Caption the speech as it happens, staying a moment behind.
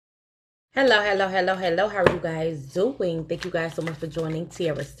Hello. How are you guys doing? Thank you guys so much for joining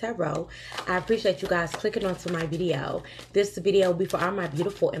Tiara's Tarot. I appreciate you guys clicking onto my video. This video will be for all my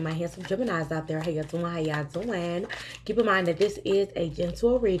beautiful and my handsome Geminis out there. How y'all doing? How y'all doing? Keep in mind that this is a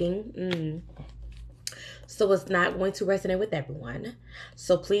gentle reading. So it's not going to resonate with everyone.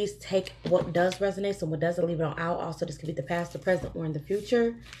 So please take what does resonate. So what doesn't, leave it on out. Also, this could be the past, the present, or in the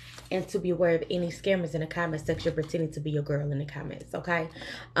future. And to be aware of any scammers in the comment section pretending to be your girl in the comments, okay?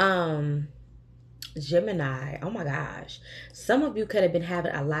 Gemini, oh my gosh. Some of you could have been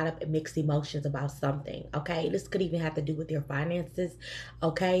having a lot of mixed emotions about something, okay? This could even have to do with your finances,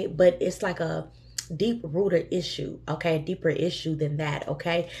 okay? But it's like a deep rooted issue, okay? A deeper issue than that,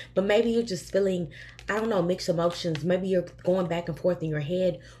 okay? But maybe you're just feeling, I don't know, mixed emotions. Maybe you're going back and forth in your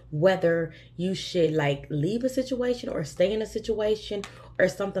head whether you should like leave a situation or stay in a situation or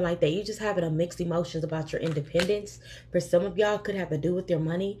something like that. You're just having a mixed emotions about your independence. For some of y'all, could have to do with your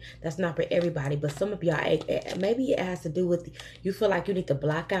money. That's not for everybody, but some of y'all, maybe it has to do with you feel like you need to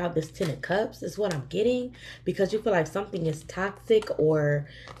block out this 10 of cups is what I'm getting, because you feel like something is toxic or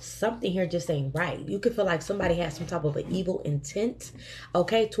something here just ain't right. You could feel like somebody has some type of an evil intent,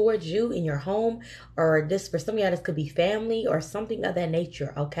 okay, towards you in your home, or this, for some of y'all, this could be family or something of that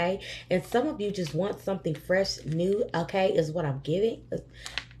nature, okay? And some of you just want something fresh, new, okay, is what I'm giving.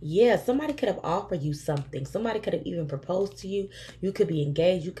 Yeah, somebody could have offered you something. Somebody could have even proposed to you. You could be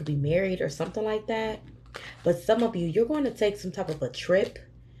engaged. You could be married or something like that. But some of you, you're going to take some type of a trip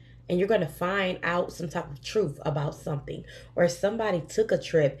and you're going to find out some type of truth about something. Or somebody took a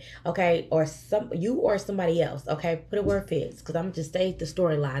trip, okay? Or you or somebody else, okay? Put it where it fits, because I'm just stating the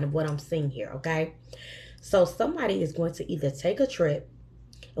storyline of what I'm seeing here, okay? So somebody is going to either take a trip,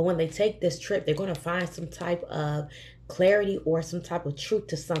 and when they take this trip, they're going to find some type of clarity or some type of truth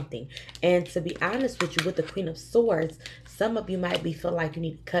to something. And to be honest with you, with the Queen of Swords, some of you might be feel like you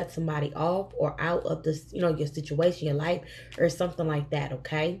need to cut somebody off or out of this, your situation, your life, or something like that,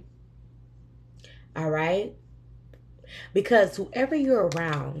 okay? All right? Because whoever you're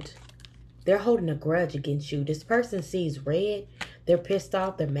around, they're holding a grudge against you. This person sees red. They're pissed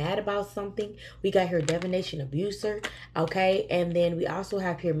off. They're mad about something. We got here divination abuser. Okay. And then we also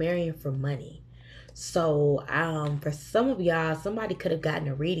have here marrying for money. So for some of y'all, somebody could have gotten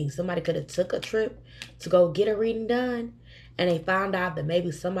a reading. Somebody could have took a trip to go get a reading done. And they found out that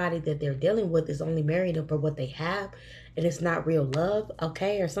maybe somebody that they're dealing with is only marrying them for what they have. And it's not real love.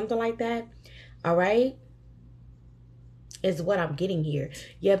 Okay. Or something like that. All right. Is what I'm getting here.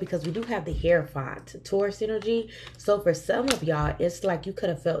 Yeah, because we do have the Hierophant, Taurus energy. So for some of y'all, it's like you could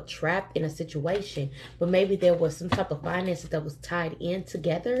have felt trapped in a situation, but maybe there was some type of finances that was tied in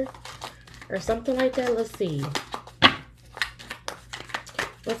together or something like that. Let's see.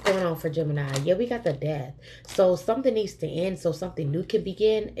 What's going on for Gemini? Yeah, we got the Death. So something needs to end so something new can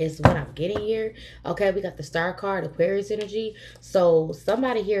begin is what I'm getting here. Okay, we got the Star card, Aquarius energy. So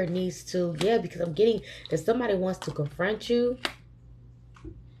somebody here needs to, yeah, because I'm getting that somebody wants to confront you.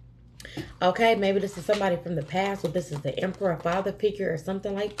 Okay, maybe this is somebody from the past, or this is the Emperor, father figure, or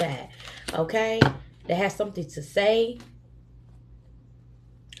something like that. Okay, that has something to say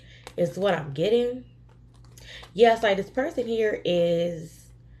is what I'm getting. Yes, like this person here is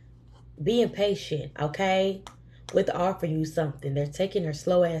being patient, okay, with offering you something. They're taking their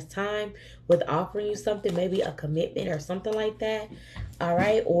slow ass time with offering you something, maybe a commitment or something like that. All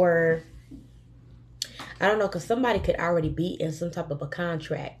right, or I don't know, because somebody could already be in some type of a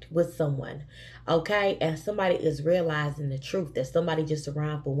contract with someone, okay? And somebody is realizing the truth that somebody just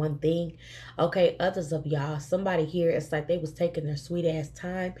around for one thing, okay? Others of y'all, somebody here, it's like they was taking their sweet ass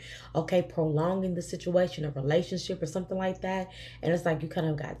time, okay? Prolonging the situation, a relationship or something like that. And it's like you kind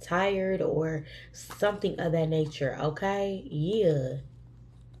of got tired or something of that nature, okay? Yeah.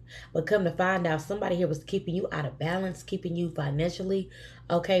 But come to find out, somebody here was keeping you out of balance, keeping you financially,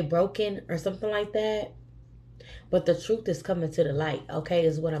 okay, broken or something like that. But the truth is coming to the light, okay,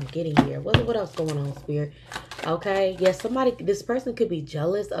 is what I'm getting here. What else going on, Spirit? Okay, yeah, this person could be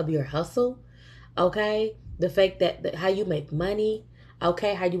jealous of your hustle, okay? The fact that how you make money,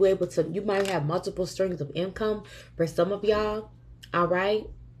 okay? How you able to, you might have multiple streams of income for some of y'all, all right?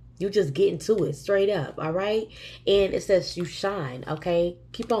 You just get into it straight up, all right? And it says you shine, okay?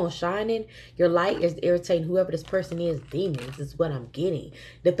 Keep on shining. Your light is irritating whoever this person is. Demons is what I'm getting.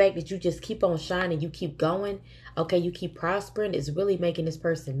 The fact that you just keep on shining, you keep going, okay, you keep prospering is really making this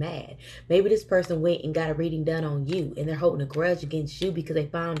person mad. Maybe this person went and got a reading done on you and they're holding a grudge against you because they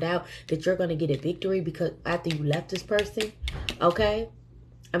found out that you're going to get a victory because after you left this person, okay?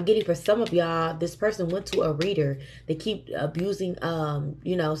 I'm getting for some of y'all, this person went to a reader. They keep abusing,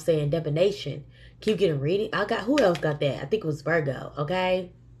 saying divination. Keep getting reading. Who else got that? I think it was Virgo,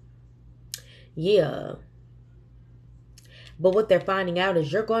 okay? Yeah. But what they're finding out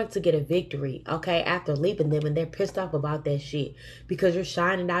is you're going to get a victory, okay, after leaving them, and they're pissed off about that shit because you're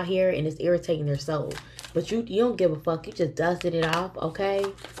shining out here and it's irritating their soul. But you don't give a fuck. You just dusted it off, okay?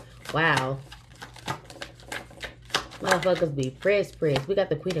 Wow. Motherfuckers be pressed. We got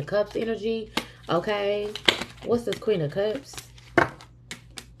the Queen of Cups energy, okay? What's this Queen of Cups?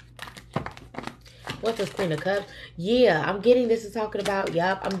 What's this Queen of Cups? Yeah, I'm getting this is talking about,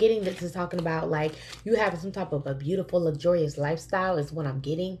 I'm getting this is talking about, like, you having some type of a beautiful, luxurious lifestyle is what I'm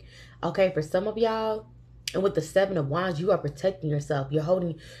getting. Okay, for some of y'all. And with the Seven of Wands, you are protecting yourself. You're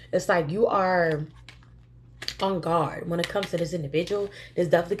holding, it's like you are on guard when it comes to this individual. This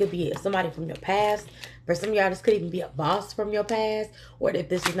definitely could be somebody from your past. For some of y'all, this could even be a boss from your past. Or if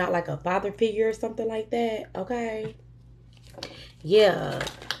this is not like a father figure or something like that. Okay. Yeah.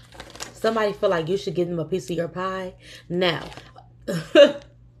 Somebody feel like you should give them a piece of your pie. Now,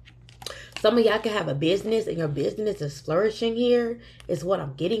 some of y'all can have a business and your business is flourishing here. Is what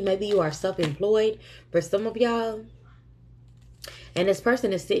I'm getting. Maybe you are self-employed for some of y'all. And this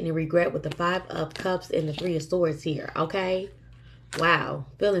person is sitting in regret with the Five of Cups and the Three of Swords here. Okay. Wow.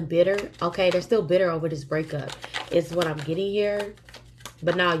 Feeling bitter. Okay. They're still bitter over this breakup. Is what I'm getting here.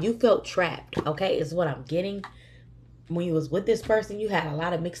 But now you felt trapped. Okay. Is what I'm getting. When you was with this person, you had a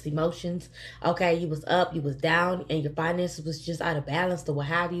lot of mixed emotions. Okay, you was up, you was down, and your finances was just out of balance or what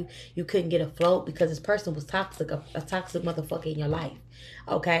have you. You couldn't get afloat because this person was toxic, a toxic motherfucker in your life.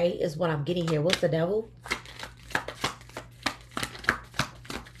 Okay, is what I'm getting here. What's the devil?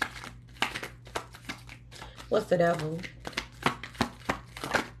 What's the devil?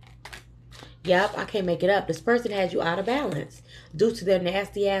 Yep, I can't make it up. This person has you out of balance due to their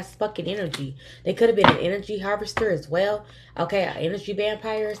nasty ass fucking energy. They could have been an energy harvester as well. Okay, an energy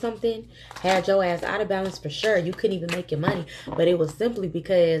vampire or something. Had your ass out of balance for sure. You couldn't even make your money. But it was simply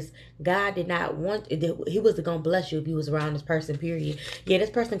because God did not want it. He wasn't going to bless you if you was around this person, period. Yeah,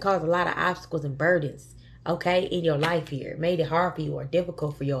 this person caused a lot of obstacles and burdens. Okay, in your life here. Made it hard for you or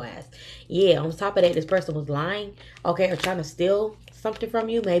difficult for your ass. Yeah, on top of that, this person was lying. Okay, or trying to steal something from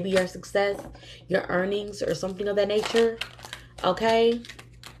you. Maybe your success, your earnings, or something of that nature. Okay.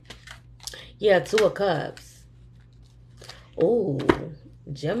 Yeah, Two of Cups. Ooh,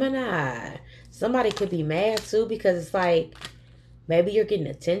 Gemini. Somebody could be mad too because it's like maybe you're getting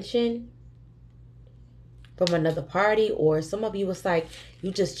attention from another party, or some of you was like you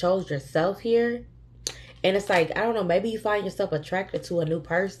just chose yourself here. And it's like, I don't know, maybe you find yourself attracted to a new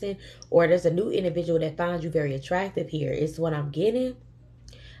person, or there's a new individual that finds you very attractive here. It's what I'm getting.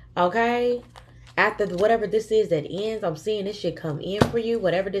 Okay. After whatever this is that ends, I'm seeing this shit come in for you,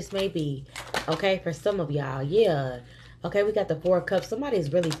 whatever this may be. Okay, for some of y'all. Yeah. Okay, we got the Four of Cups. Somebody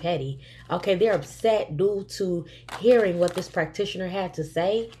is really petty. Okay, they're upset due to hearing what this practitioner had to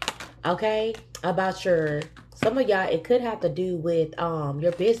say. Okay, about your, some of y'all, it could have to do with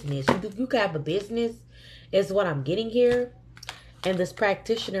your business. You could have a business, is what I'm getting here. And this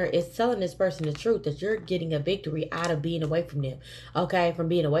practitioner is telling this person the truth, that you're getting a victory out of being away from them. Okay, from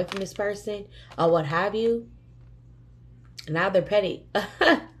being away from this person or what have you. Now they're petty.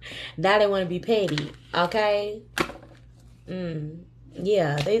 Now they want to be petty. Okay.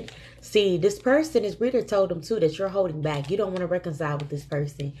 Yeah, they see this person, is reader told them too that you're holding back. You don't want to reconcile with this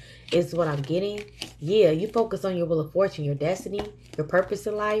person, is what I'm getting. Yeah, you focus on your will of fortune, your destiny, your purpose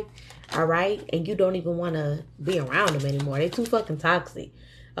in life. All right, and you don't even want to be around them anymore. They're too fucking toxic.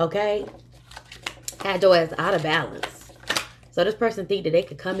 Okay, had your ass out of balance. So this person think that they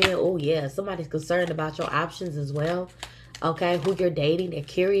could come in. Oh yeah, somebody's concerned about your options as well. Okay, who you're dating, they're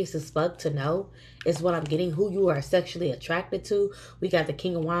curious as fuck to know, is what I'm getting. Who you are sexually attracted to. We got the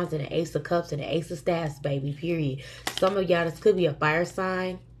King of Wands and the Ace of Cups and the Ace of Staffs, baby, period. Some of y'all, this could be a fire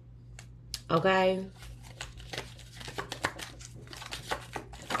sign. Okay.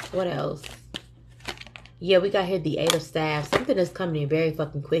 What else? Yeah, we got here the Eight of Staffs. Something is coming in very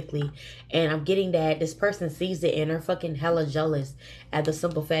fucking quickly. And I'm getting that this person sees it and they're fucking hella jealous at the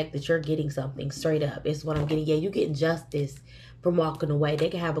simple fact that you're getting something straight up. It's what I'm getting. Yeah, you're getting justice from walking away. They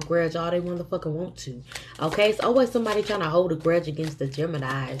can have a grudge all they motherfucking want to. Okay, it's always somebody trying to hold a grudge against the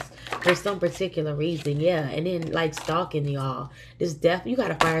Geminis for some particular reason. Yeah, and then like stalking y'all. This you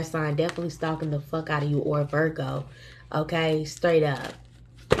got a fire sign definitely stalking the fuck out of you, or a Virgo. Okay, straight up.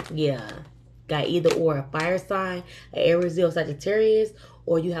 Yeah. Got either or a fire sign, an Aries, Leo, Sagittarius,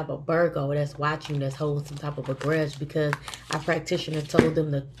 or you have a Virgo that's watching, that's holding some type of a grudge because a practitioner told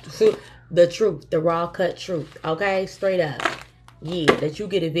them the truth, the raw cut truth. Okay, straight up. Yeah, that you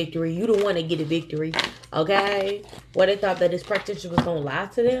get a victory. You don't want to get a victory. Okay, well, they thought that this practitioner was gonna lie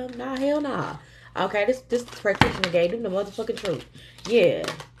to them. Nah, hell nah. Okay, this practitioner gave them the motherfucking truth. Yeah.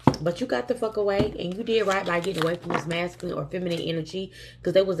 But you got the fuck away, and you did right by getting away from this masculine or feminine energy,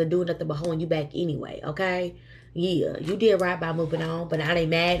 because they wasn't doing nothing but holding you back anyway, okay? Yeah, you did right by moving on, but now they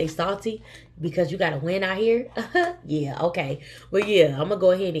mad, they salty, because you got to win out here. Yeah, okay. But yeah, I'm going to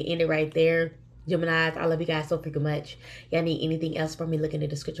go ahead and end it right there. Geminis, I love you guys so freaking much. Y'all need anything else from me, look in the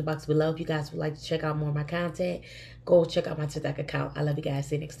description box below. If you guys would like to check out more of my content, go check out my TikTok account. I love you guys.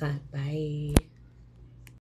 See you next time. Bye.